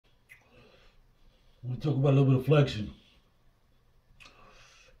We'll talk about a little bit of flexion.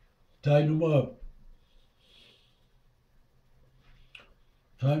 Tighten them up.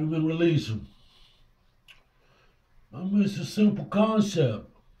 Tighten them and release them. I mean, it's a simple concept.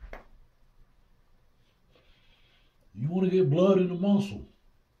 You want to get blood in the muscle.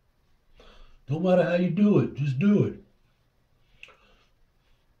 Don't matter how you do it, just do it.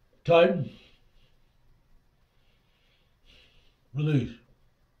 Tighten. Release.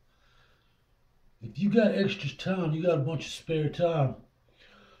 If you got extra time, you got a bunch of spare time,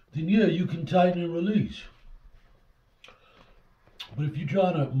 then yeah, you can tighten and release. But if you're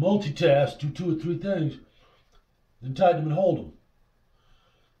trying to multitask, do 2 or 3 things, then tighten them and hold them.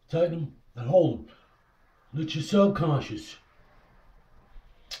 Tighten them and hold them. Let your subconscious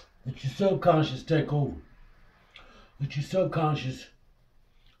take over. Let your subconscious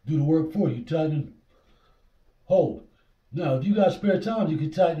do the work for you. Tighten, hold. Now, if you got spare time, you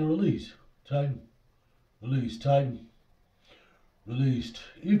can tighten and release. Tighten, release, tighten, released.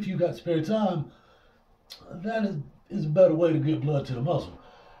 If you got spare time, that is a better way to get blood to the muscle.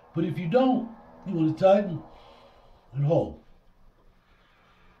 But if you don't, you want to tighten and hold.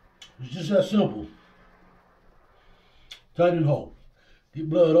 It's just that simple. Tighten and hold. Get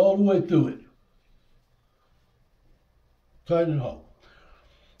blood all the way through it. Tighten and hold.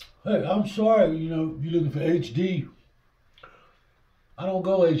 Hey, I'm sorry, you're looking for HD. I don't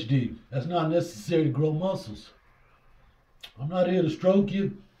go HD. That's not necessary to grow muscles. I'm not here to stroke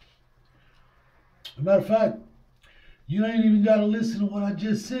you. As a matter of fact, you ain't even got to listen to what I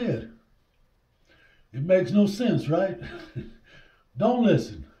just said. It makes no sense, right? Don't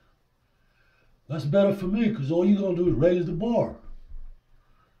listen. That's better for me because all you're going to do is raise the bar.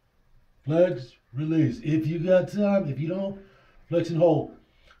 Flex, release. If you got time, if you don't, flex and hold.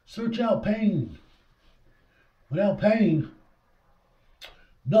 Search out pain. Without pain,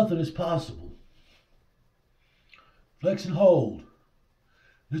 nothing is possible. Flex and hold.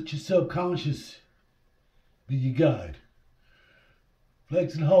 Let your subconscious be your guide.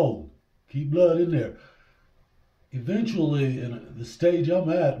 Flex and hold. Keep blood in there. Eventually, in the stage I'm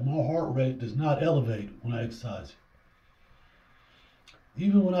at, my heart rate does not elevate when I exercise.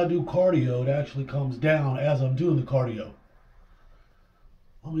 Even when I do cardio, it actually comes down as I'm doing the cardio.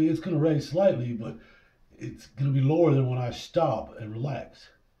 I mean, it's going to raise slightly, but it's going to be lower than when I stop and relax.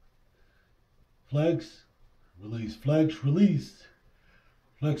 Flex, release, flex, release,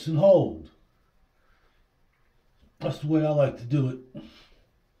 flex and hold. That's the way I like to do it.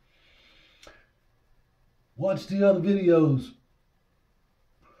 Watch the other videos.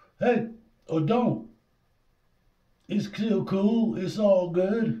 Hey, or don't. It's still cool. It's all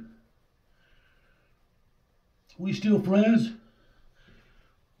good. We still friends.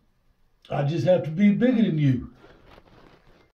 I just have to be bigger than you.